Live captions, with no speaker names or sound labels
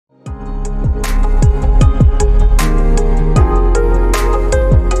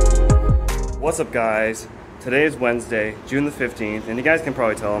What's up, guys? Today is Wednesday, June the 15th, and you guys can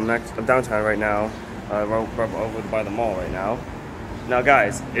probably tell I'm downtown right now, over by the mall right now. Now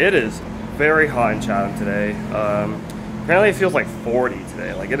guys, it is very hot in Chatham today. Apparently it feels like 40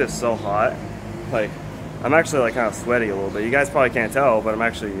 today. Like, it is so hot. Like, I'm actually like kind of sweaty a little bit. You guys probably can't tell, but I'm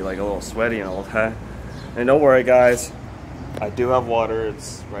actually like a little sweaty and all that. And don't worry, guys, I do have water.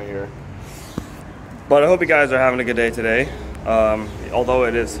 It's right here. But I hope you guys are having a good day today. Although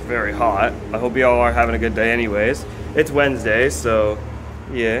it is very hot, I hope you all are having a good day anyways. It's Wednesday, so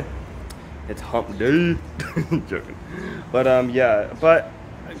yeah, it's hump day. Joking. But yeah, but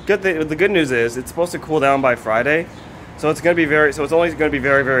the good news is it's supposed to cool down by Friday, so it's only going to be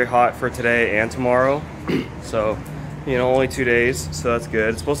very hot for today and tomorrow. So, you know, only 2 days, so that's good.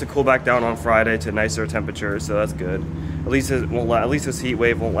 It's supposed to cool back down on Friday to nicer temperatures, so that's good. At least this heat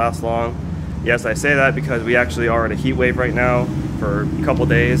wave won't last long. Yes, I say that because we actually are in a heat wave right now for a couple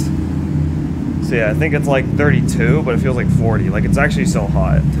days. So yeah, I think it's like 32, but it feels like 40. Like, it's actually so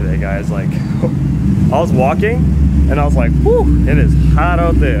hot today, guys. Like, I was walking and I was like, whew, it is hot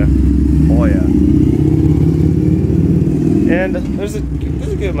out there. Oh yeah. And there's a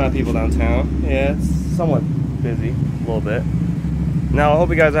good amount of people downtown. Yeah, it's somewhat busy, a little bit. Now, I hope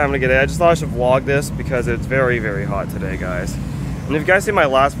you guys are having a good day. I just thought I should vlog this because it's very hot today, guys. And if you guys see my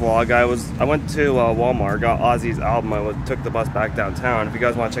last vlog, I went to Walmart, got Ozzy's album, I took the bus back downtown. If you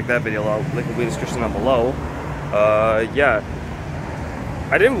guys want to check that video out, link will be in the description down below. Yeah.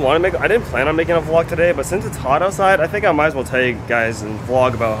 I didn't plan on making a vlog today, but since it's hot outside, I think I might as well tell you guys and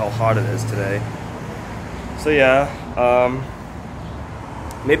vlog about how hot it is today. So yeah,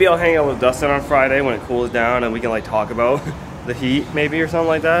 maybe I'll hang out with Dustin on Friday when it cools down and we can like talk about the heat maybe or something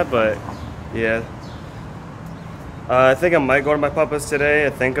like that, but yeah. I think I might go to my papa's today. I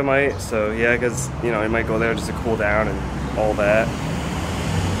think I might. So yeah, because you know, I might go there just to cool down and all that.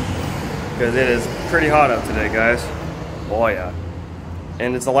 Because it is pretty hot out today, guys. Oh yeah.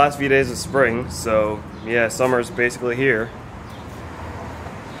 And it's the last few days of spring, so yeah, summer's basically here.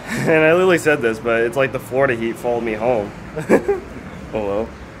 And I literally said this, but it's like the Florida heat followed me home. Oh well.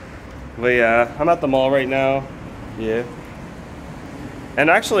 But yeah, I'm at the mall right now. Yeah.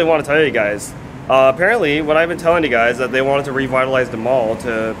 And I actually want to tell you guys. Apparently, what I've been telling you guys, that they wanted to revitalize the mall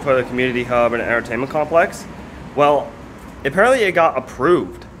to put a community hub and an entertainment complex. Well, apparently it got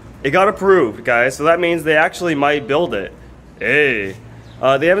approved. It got approved, guys, so that means they actually might build it. Hey.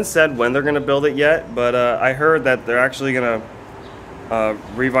 They haven't said when they're going to build it yet, but I heard that they're actually going to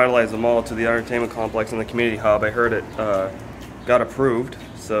revitalize the mall to the entertainment complex and the community hub. I heard it got approved,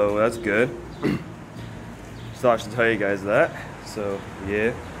 so that's good. So I should tell you guys that. So,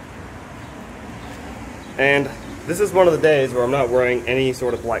 yeah. And this is one of the days where I'm not wearing any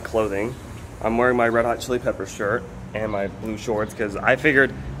sort of black clothing. I'm wearing my Red Hot Chili Peppers shirt and my blue shorts because I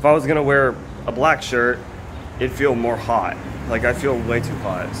figured if I was going to wear a black shirt, it'd feel more hot. Like, I feel way too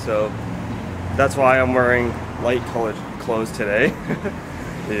hot. So that's why I'm wearing light colored clothes today.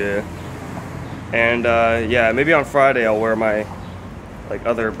 Yeah. And yeah, maybe on Friday I'll wear my like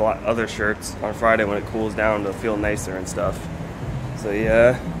other shirts on Friday when it cools down to feel nicer and stuff. So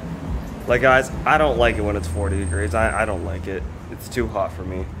yeah. Like, guys, I don't like it when it's 40 degrees. I don't like it. It's too hot for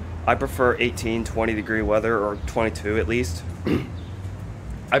me. I prefer 18, 20 degree weather, or 22 at least.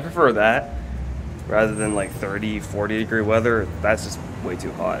 I prefer that rather than like 30, 40 degree weather. That's just way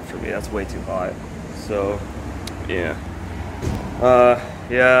too hot for me. That's way too hot. So, yeah.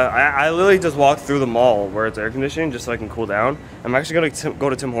 Yeah, I literally just walked through the mall where it's air conditioning just so I can cool down. I'm actually going to go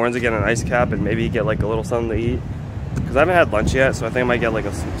to Tim Hortons and get an ice cap and maybe get like a little something to eat. Because I haven't had lunch yet, so I think I might get like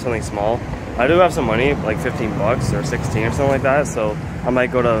something small. I do have some money, like 15 bucks or 16 or something like that, so I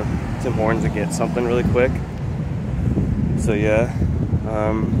might go to Tim Hortons and get something really quick. So yeah,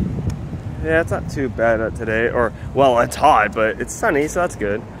 yeah, it's not too bad today. Or, well, it's hot, but it's sunny, so that's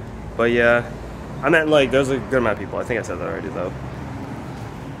good. But yeah, I meant like there's a good amount of people. I think I said that already though.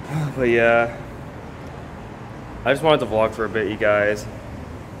 But yeah, I just wanted to vlog for a bit, you guys.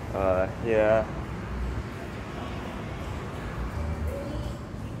 Yeah.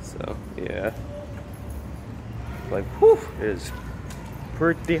 So, yeah. Like, whew, it is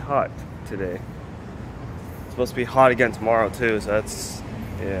pretty hot today. It's supposed to be hot again tomorrow, too, so that's,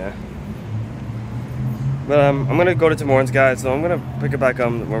 yeah. But, I'm gonna go to Tim Hortons, guys, so I'm gonna pick it back up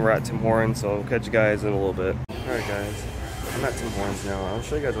when we're at Tim Hortons, so I'll catch you guys in a little bit. Alright, guys, I'm at Tim Hortons now. I'll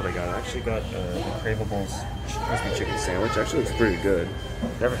show you guys what I got. I actually got the Cravables crispy chicken sandwich. Actually looks pretty good.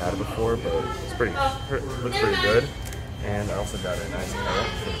 Never had it before, but it's looks pretty good. And I also got an ice cream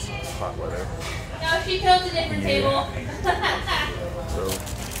for this hot weather. No, she chose a different table. So, I'll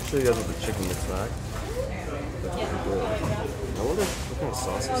show you guys what the chicken looks like. I wonder what kind of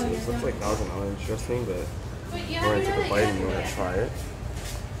sauce this is. It looks like Thousand Island dressing, but we're going to take a bite and you want to try it.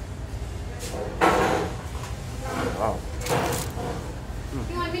 Wow.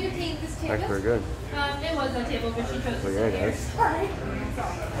 You want me to paint this table? That's pretty good. It was a table, but she chose. So yeah, guys.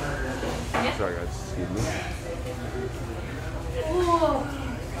 Yeah. Sorry, guys. Excuse me. Ooh.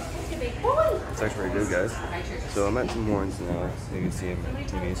 It's actually pretty good, guys. So I'm at Tim Hortons now. So you can see him at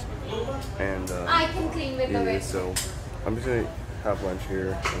TVs. And I can clean with the yeah, rest. so I'm just gonna have lunch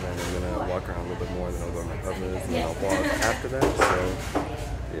here, and then I'm gonna walk around a little bit more. Then I'll go to my pub, and then I'll walk after that. So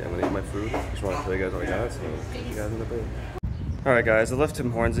yeah, I'm gonna eat my food. Just want to show you guys what I got. So see you guys in a bit. Alright guys, I left Tim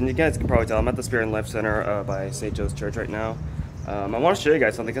Hortons, and you guys can probably tell I'm at the Spirit and Life Center by St. Joe's Church right now. I want to show you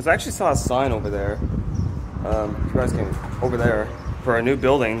guys something, because I actually saw a sign over there. You guys can, over there, for a new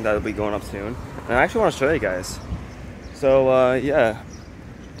building that'll be going up soon. And I actually want to show you guys. So, yeah,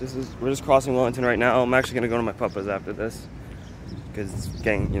 we're just crossing Wellington right now. I'm actually going to go to my Papa's after this, because it's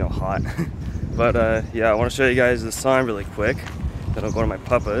getting, hot. But, yeah, I want to show you guys the sign really quick. Then I'll go to my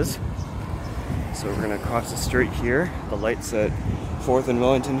Papa's. So we're gonna cross the street here. The light's at 4th and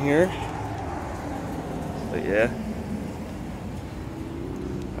Wellington here. But yeah.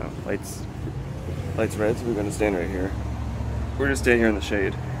 Oh, light's red, so we're gonna stand right here. We're gonna stay here in the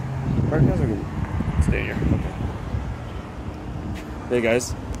shade. Alright guys, we can stay here. Okay. Hey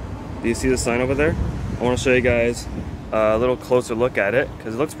guys, do you see the sign over there? I wanna show you guys a little closer look at it,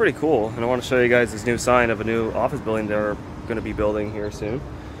 because it looks pretty cool. And I wanna show you guys this new sign of a new office building they're gonna be building here soon.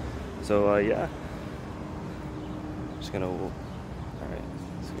 So yeah. Just gonna, all right,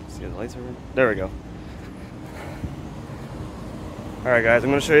 see the lights are, there we go. All right guys,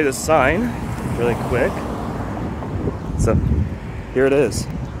 I'm gonna show you this sign really quick. So here it is.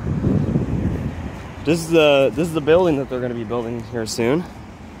 This is the building that they're gonna be building here soon.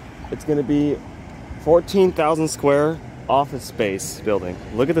 It's gonna be 14,000 square office space building.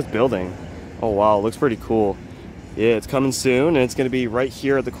 Look at this building. Oh wow, it looks pretty cool. Yeah, it's coming soon, and it's gonna be right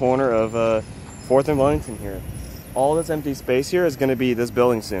here at the corner of 4th and Wellington here. All this empty space here is going to be this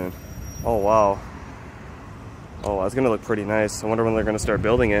building soon. Oh wow. Oh, that's going to look pretty nice. I wonder when they're going to start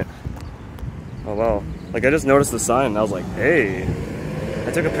building it. Oh wow. Like, I just noticed the sign and I was like, hey.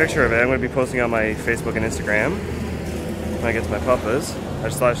 I took a picture of it. I'm going to be posting on my Facebook and Instagram when I get to my Papa's. I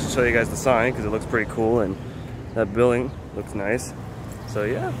just thought I should show you guys the sign because it looks pretty cool and that building looks nice. So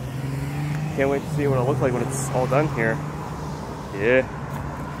yeah. Can't wait to see what it'll look like when it's all done here. Yeah.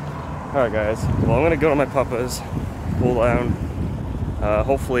 Alright guys, well I'm going to go to my Papa's, cool down.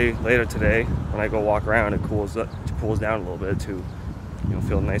 Hopefully later today when I go walk around it cools down a little bit to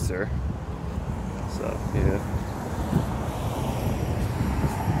feel nicer. So yeah.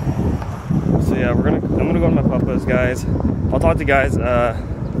 So yeah, I'm gonna go to my Papa's guys. I'll talk to you guys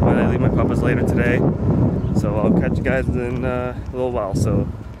when I leave my Papa's later today. So I'll catch you guys in a little while, so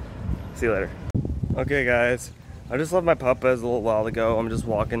see you later. Okay guys. I just left my Papa's a little while ago. I'm just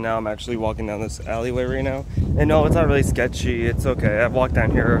walking now. I'm actually walking down this alleyway right now. And no, it's not really sketchy. It's okay. I've walked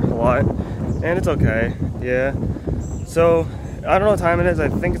down here a lot. And it's okay. Yeah. So, I don't know what time it is. I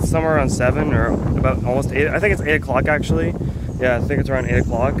think it's somewhere around 7 or about almost 8. I think it's 8 o'clock actually. Yeah, I think it's around 8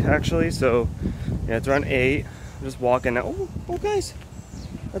 o'clock actually. So, yeah, it's around 8. I'm just walking now. Oh guys.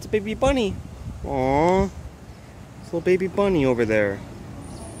 That's a baby bunny. Aww. It's a little baby bunny over there.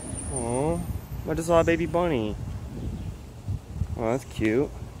 Aww. I just saw a baby bunny. Oh, that's cute.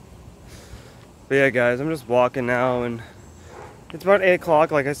 But yeah, guys, I'm just walking now, and it's about 8 o'clock,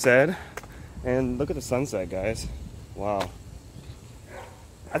 like I said. And look at the sunset, guys. Wow.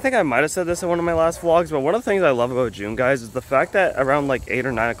 I think I might have said this in one of my last vlogs, but one of the things I love about June, guys, is the fact that around like 8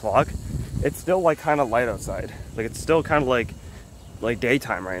 or 9 o'clock, it's still like kind of light outside. Like it's still kind of like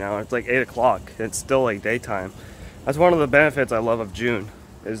daytime right now. It's like 8 o'clock. It's still like daytime. That's one of the benefits I love of June,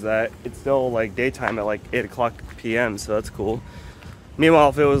 is that it's still like daytime at like 8 o'clock p.m. So that's cool. Meanwhile,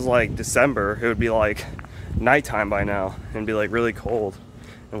 if it was like December, it would be like nighttime by now and be like really cold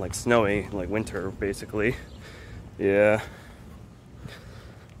and like snowy, like winter basically. Yeah.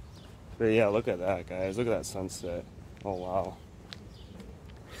 But yeah, look at that, guys. Look at that sunset. Oh wow.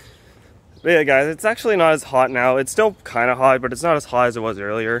 But yeah, guys, it's actually not as hot now. It's still kind of hot, but it's not as hot as it was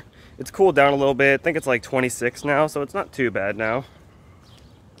earlier. It's cooled down a little bit. I think it's like 26 now, so it's not too bad now.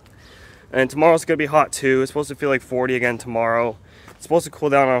 And tomorrow's gonna be hot too. It's supposed to feel like 40 again tomorrow. It's supposed to cool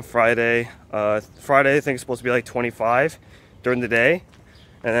down on Friday. Friday, I think it's supposed to be like 25 during the day.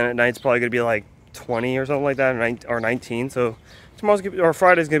 And then at night, it's probably gonna be like 20 or something like that, or 19. So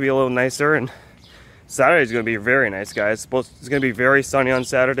Friday's gonna be a little nicer, and Saturday's gonna be very nice, guys. It's gonna be very sunny on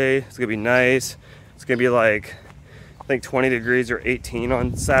Saturday. It's gonna be nice. It's gonna be like, I think 20 degrees or 18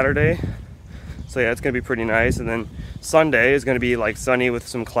 on Saturday. So yeah, it's gonna be pretty nice. And then Sunday is gonna be like sunny with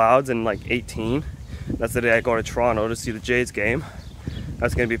some clouds and like 18. That's the day I go to Toronto to see the Jays game.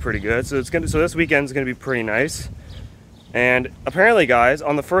 That's gonna be pretty good. So this weekend's gonna be pretty nice. And apparently, guys,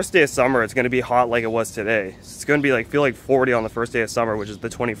 on the first day of summer, it's gonna be hot like it was today. It's gonna be like feel like 40 on the first day of summer, which is the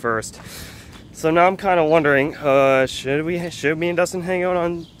 21st. So now I'm kind of wondering, should me and Dustin hang out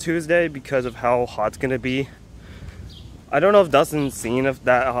on Tuesday because of how hot it's gonna be? I don't know if Dustin's seen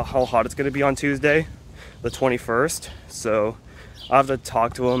how hot it's gonna be on Tuesday, the 21st. So I'll have to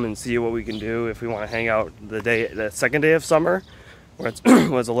talk to him and see what we can do if we want to hang out the second day of summer, where it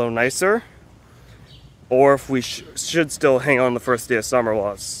was a little nicer, or if we should still hang on the first day of summer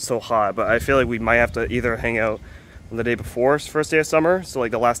while it's so hot. But I feel like we might have to either hang out on the day before first day of summer, so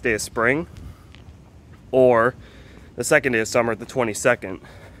like the last day of spring, or the second day of summer, the 22nd.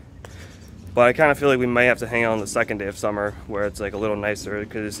 But I kind of feel like we might have to hang out on the second day of summer where it's like a little nicer,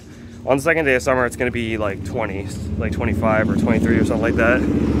 because on the second day of summer it's going to be like 20, like 25 or 23 or something like that.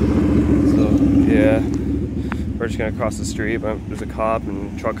 So yeah, we're just going to cross the street, but there's a cop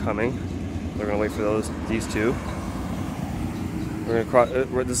and truck coming. We're going to wait for these two. We're going to cross,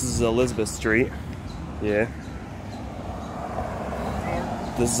 this is Elizabeth Street. Yeah.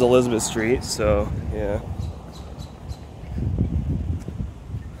 This is Elizabeth Street, so yeah.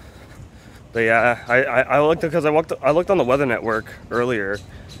 But yeah, I looked because I looked on the Weather Network earlier,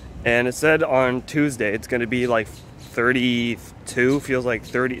 and it said on Tuesday it's going to be like 32, feels like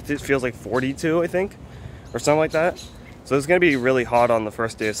 30, it feels like 42, I think, or something like that. So it's going to be really hot on the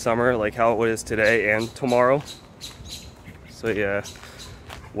first day of summer, like how it is today and tomorrow. So yeah,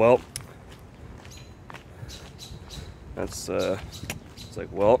 well, that's it's like,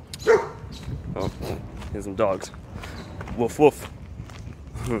 well, oh, here's some dogs. Woof woof.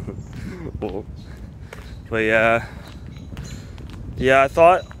 But yeah, I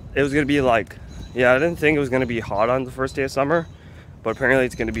thought it was gonna be like, I didn't think it was gonna be hot on the first day of summer, but apparently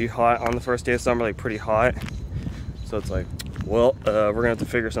it's gonna be hot on the first day of summer, like pretty hot. So it's like, well, we're gonna have to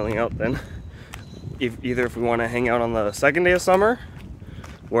figure something out then. Either if we want to hang out on the second day of summer,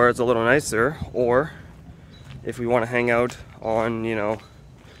 where it's a little nicer, or if we want to hang out on, you know,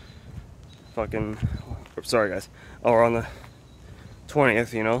 sorry guys, or on the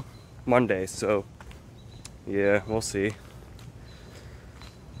 20th, you know, Monday. So yeah, we'll see.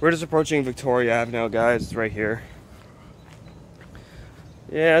 We're just approaching Victoria Ave now, guys. It's right here.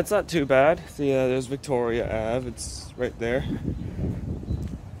 Yeah, it's not too bad. So yeah, there's Victoria Ave. It's right there.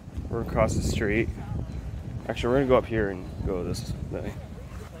 We're across the street. Actually, we're gonna go up here and go this way.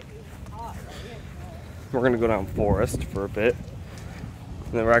 We're gonna go down Forest for a bit,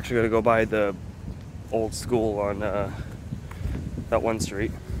 and then we're actually gonna go by the old school on that one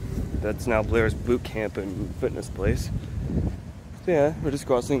street that's now Blair's boot camp and fitness place. So yeah, we're just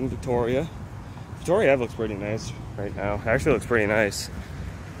crossing Victoria. Victoria Ave looks pretty nice right now. It actually looks pretty nice.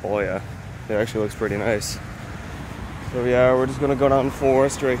 Oh yeah, it actually looks pretty nice. So yeah, we're just gonna go down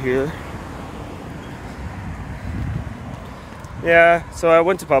Forest right here. Yeah, so I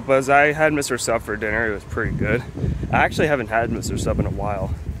went to Papa's. I had Mr. Sub for dinner. It was pretty good. I actually haven't had Mr. Sub in a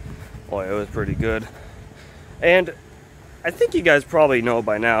while. Oh, it was pretty good. And I think you guys probably know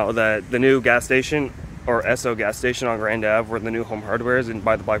by now that the new gas station, or SO gas station on Grand Ave, where the new Home Hardware is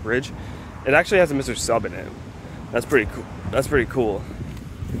by the Black Bridge, it actually has a Mr. Sub in it. That's pretty cool. That's pretty cool.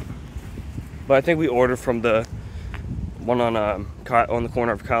 But I think we ordered from the one on the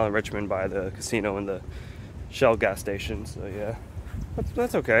corner of Kyle and Richmond by the casino and the Shell gas station. So yeah,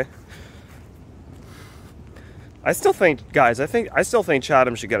 that's okay. I still think, guys, I still think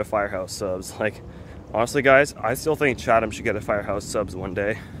Chatham should get a Firehouse Subs. Like, honestly, guys, I still think Chatham should get a Firehouse Subs one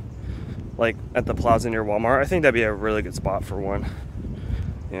day. Like, at the plaza near Walmart. I think that'd be a really good spot for one.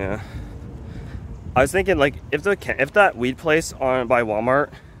 Yeah. I was thinking, like, if that weed place by Walmart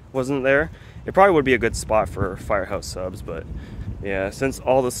wasn't there, it probably would be a good spot for Firehouse Subs. But yeah, since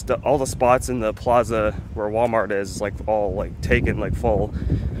all the spots in the plaza where Walmart is like all like taken, like full,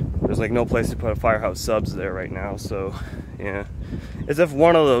 there's like no place to put a Firehouse Subs there right now. So yeah, as if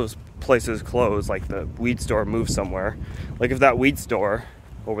one of those places closed, like the weed store moves somewhere, like if that weed store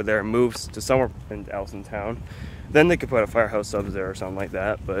over there moves to somewhere else in town, then they could put a Firehouse Subs there or something like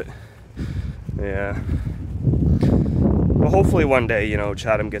that. But yeah, well, hopefully one day, you know,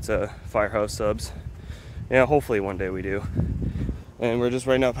 Chatham gets a Firehouse Subs. Yeah, hopefully one day we do. And we're just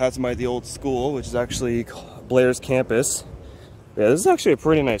right now passing by the old school, which is actually Blair's campus. Yeah, this is actually a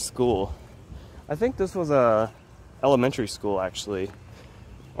pretty nice school. I think this was a elementary school, actually,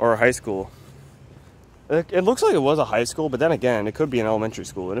 or a high school. It looks like it was a high school, but then again, it could be an elementary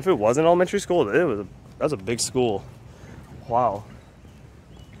school. And if it was an elementary school, that's a big school. Wow.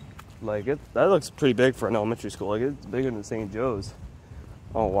 Like, that looks pretty big for an elementary school. Like, it's bigger than St. Joe's.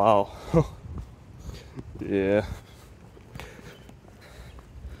 Oh, wow. Yeah.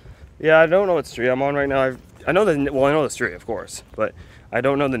 Yeah, I don't know what street I'm on right now. I know the street, of course, but I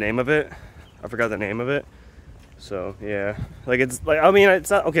don't know the name of it. I forgot the name of it. So, yeah. Like, it's, like, I mean, it's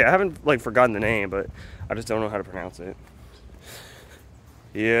not, okay, I haven't, like, forgotten the name, but I just don't know how to pronounce it.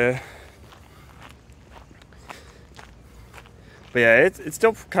 Yeah. But yeah, it's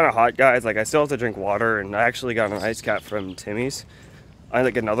still kind of hot, guys. Like, I still have to drink water, and I actually got an ice cap from Timmy's. I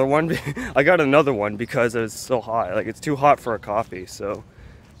like another one. I got another one because it's so hot. Like, it's too hot for a coffee, so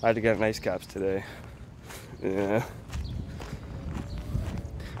I had to get an ice caps today. Yeah.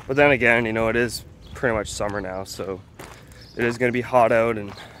 But then again, you know, it is pretty much summer now, so it is going to be hot out,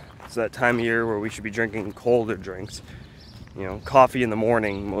 and it's that time of year where we should be drinking colder drinks. You know, coffee in the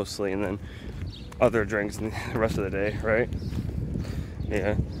morning mostly, and then other drinks in the rest of the day, right?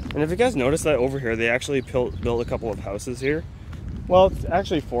 Yeah. And if you guys notice that over here, they actually built a couple of houses here. Well, it's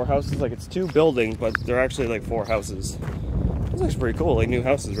actually 4 houses. Like, it's 2 buildings, but they're actually like 4 houses. This looks pretty cool, like new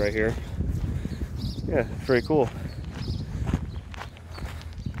houses right here. Yeah, pretty cool.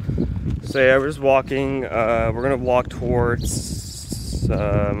 So yeah, we're just walking. We're gonna walk towards.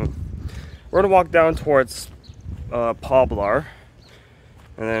 We're gonna walk down towards Poblar,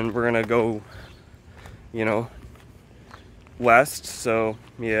 and then we're gonna go, you know, west. So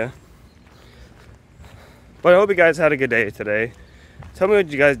yeah. But I hope you guys had a good day today. Tell me what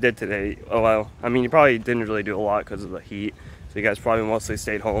you guys did today. Oh well, I mean, you probably didn't really do a lot because of the heat. So you guys probably mostly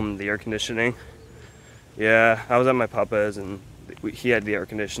stayed home in the air conditioning. Yeah, I was at my papa's and he had the air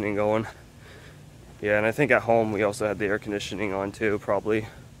conditioning going. Yeah, and I think at home we also had the air conditioning on too, probably.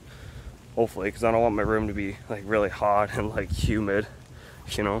 Hopefully, because I don't want my room to be like really hot and like humid,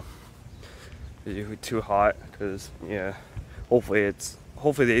 you know. Too hot, because yeah. Hopefully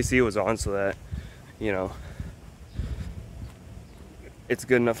the AC was on so that, you know, it's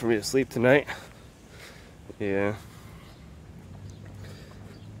good enough for me to sleep tonight. Yeah.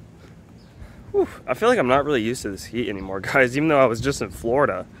 Whew, I feel like I'm not really used to this heat anymore, guys, even though I was just in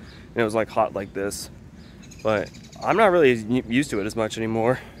Florida and it was like hot like this. But I'm not really used to it as much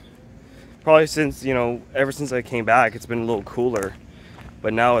anymore. Probably since, you know, ever since I came back, it's been a little cooler.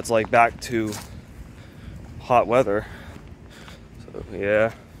 But now it's like back to hot weather. So,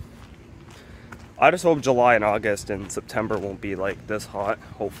 yeah. I just hope July and August and September won't be like this hot.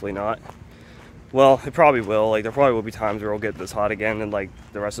 Hopefully not. Well, it probably will. Like, there probably will be times where it'll get this hot again in like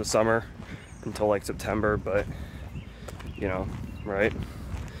the rest of summer until like September, but you know, right?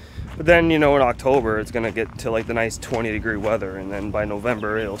 But then, you know, in October it's gonna get to like the nice 20-degree weather, and then by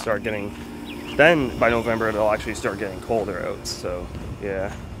November it'll start getting, then by November it'll actually start getting colder out. So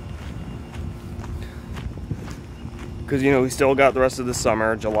yeah, because, you know, we still got the rest of the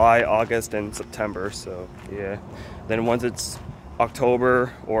summer, July, August, and September. So yeah, then once it's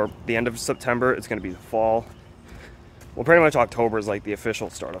October or the end of September, it's gonna be the fall. Well, pretty much October is like the official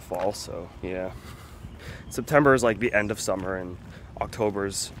start of fall, so yeah. September is like the end of summer, and October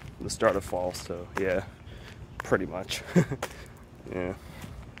is the start of fall, so yeah, pretty much. Yeah.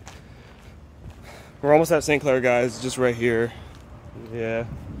 We're almost at St. Clair, guys, just right here. Yeah.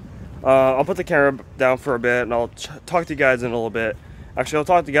 I'll put the camera down for a bit, and I'll talk to you guys in a little bit. Actually, I'll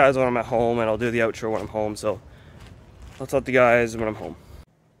talk to you guys when I'm at home, and I'll do the outro when I'm home, so I'll talk to you guys when I'm home.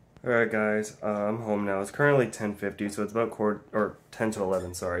 Alright guys, I'm home now. It's currently 10:50, so it's about 10 to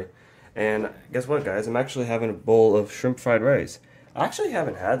 11, sorry. And guess what, guys? I'm actually having a bowl of shrimp fried rice. I actually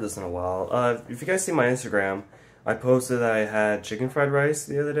haven't had this in a while. If you guys see my Instagram, I posted that I had chicken fried rice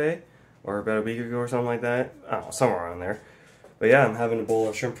the other day, or about a week ago or something like that. I don't know, somewhere around there. But yeah, I'm having a bowl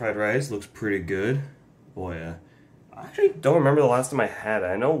of shrimp fried rice. Looks pretty good. Boy, yeah. I actually don't remember the last time I had it.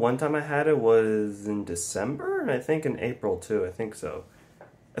 I know one time I had it was in December, and I think in April too. I think so.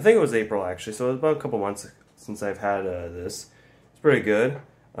 I think it was April, actually, so it was about a couple months since I've had this. It's pretty good.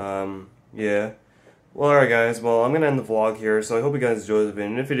 Yeah. Well, alright guys, well, I'm going to end the vlog here, so I hope you guys enjoyed the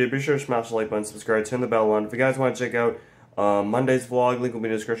video, and if you did, be sure to smash the like button, subscribe, turn the bell on. If you guys want to check out Monday's vlog, link will be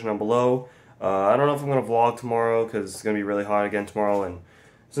in the description down below. I don't know if I'm going to vlog tomorrow, because it's going to be really hot again tomorrow, and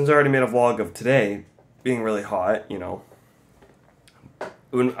since I already made a vlog of today being really hot, you know, I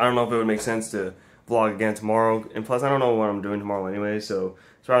don't know if it would make sense to vlog again tomorrow, and plus I don't know what I'm doing tomorrow anyway, so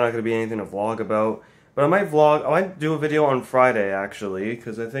it's probably not going to be anything to vlog about. But I might do a video on Friday actually,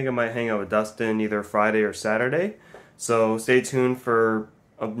 because I think I might hang out with Dustin either Friday or Saturday. So stay tuned for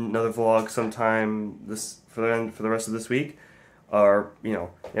another vlog sometime for the rest of this week, or, you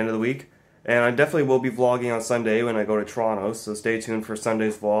know, the end of the week. And I definitely will be vlogging on Sunday when I go to Toronto, so stay tuned for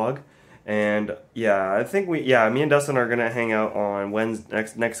Sunday's vlog. And yeah, I think me and Dustin are gonna hang out on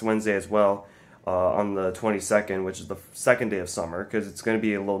next Wednesday as well, on the 22nd, which is the second day of summer, because it's gonna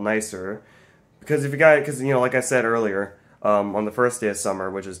be a little nicer. Because like I said earlier, on the first day of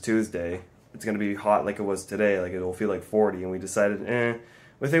summer, which is Tuesday, it's gonna be hot like it was today, like it'll feel like 40, and we decided,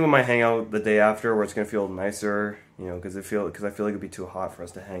 we think we might hang out the day after, where it's gonna feel nicer, because I feel like it'd be too hot for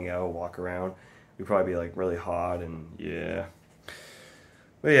us to hang out, walk around. We'd probably be like really hot, and yeah.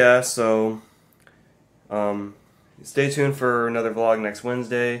 But yeah, so stay tuned for another vlog next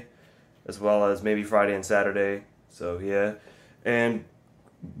Wednesday, as well as maybe Friday and Saturday. So yeah, and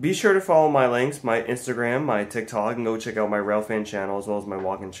be sure to follow my links, my Instagram, my TikTok, and go check out my Railfan channel as well as my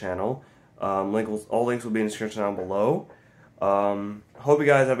walking channel. All links will be in the description down below. Hope you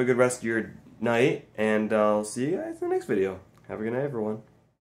guys have a good rest of your night, and I'll see you guys in the next video. Have a good night, everyone.